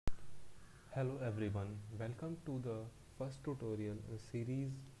Hello everyone, welcome to the first tutorial in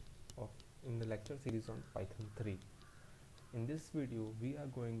series of in the lecture series on Python 3. In this video we are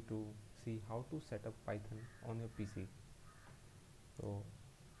going to see how to set up Python on your PC. So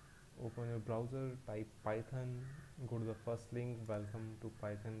open your browser, type Python, go to the first link, welcome to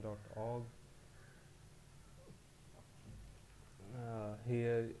python.org.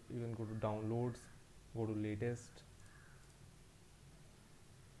 Here you can go to downloads, go to latest,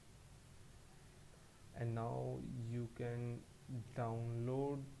 and now you can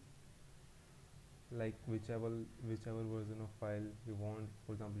download like whichever version of file you want.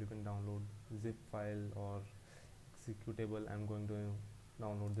 For example, you can download zip file or executable. I'm going to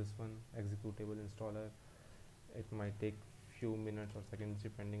download this one, executable installer. It might take few minutes or seconds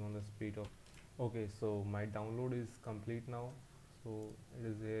depending on the speed of. Okay, so my download is complete now, so it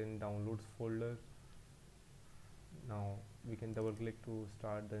is here in downloads folder. Now we can double click to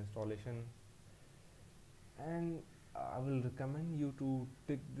start the installation, and I will recommend you to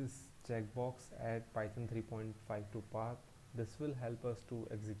tick this checkbox at Python 3.52 path. This will help us to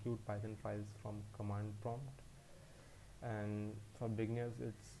execute Python files from command prompt, and for beginners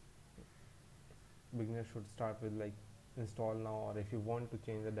beginners should start with like install now, or if you want to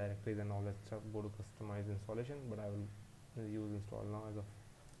change the directories and all that stuff, go to customize installation, but I will use install now as of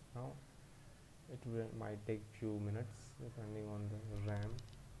now. It might take few minutes depending on the RAM.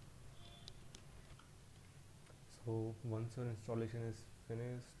 So once your installation is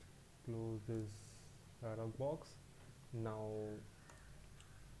finished, close this dialog box. Now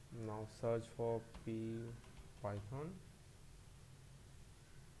search for python.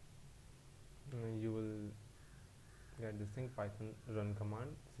 You will get this thing, python run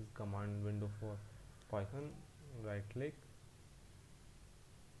command. This is command window for Python. Right click,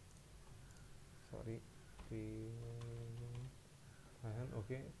 Python.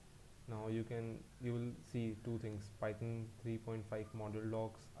 Okay, now you will see two things: Python 3.5 module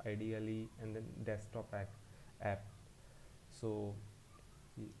docs, IDLE, and then desktop app. So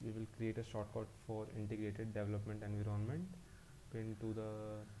we will create a shortcut for integrated development environment. Pin to the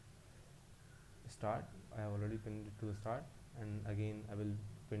start. I have already pinned it to the start, and again I will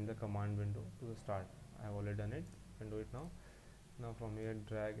pin the command window to the start. I have already done it. You can do it now. Now from here,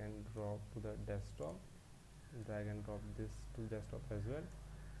 drag and drop to the desktop, drag and drop this to desktop as well.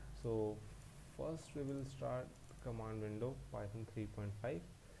 So first we will start command window, Python 3.5.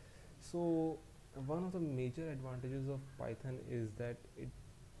 So one of the major advantages of Python is that it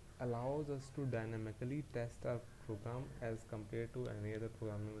allows us to dynamically test our program as compared to any other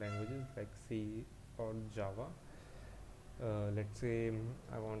programming languages like C or Java. Let's say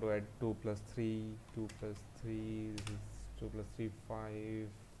I want to add 2 plus 3, 2 plus 3, this is 2 plus 3, 5,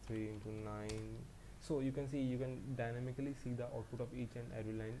 3 into 9. So you can see, you can dynamically see the output of each and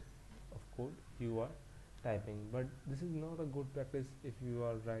every line of code you are typing. But this is not a good practice if you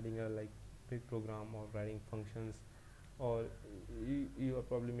are writing a like big program or writing functions, or you are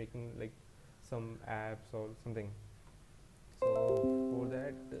probably making like some apps or something. So for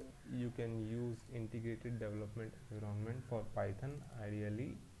that you can use integrated development environment for Python,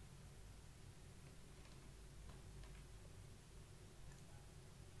 ideally.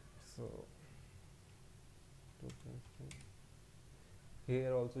 So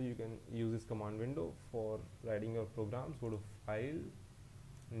here also you can use this command window for writing your programs. Go to file,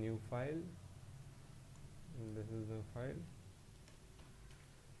 new file, and this is the file.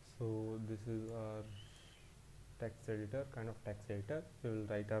 So this is our text editor, kind of text editor. We will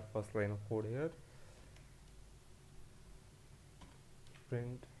write our first line of code here.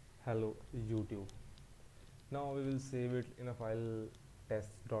 Print hello YouTube. Now we will save it in a file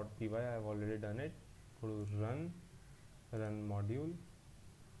test.py. I have already done it. Go to run module,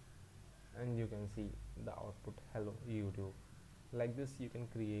 and you can see the output hello YouTube. Like this you can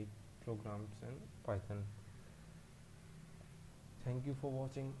create programs in Python. Thank you for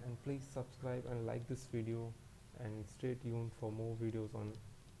watching, and please subscribe and like this video, and stay tuned for more videos on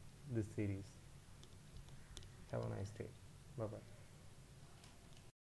this series. Have a nice day. Bye bye.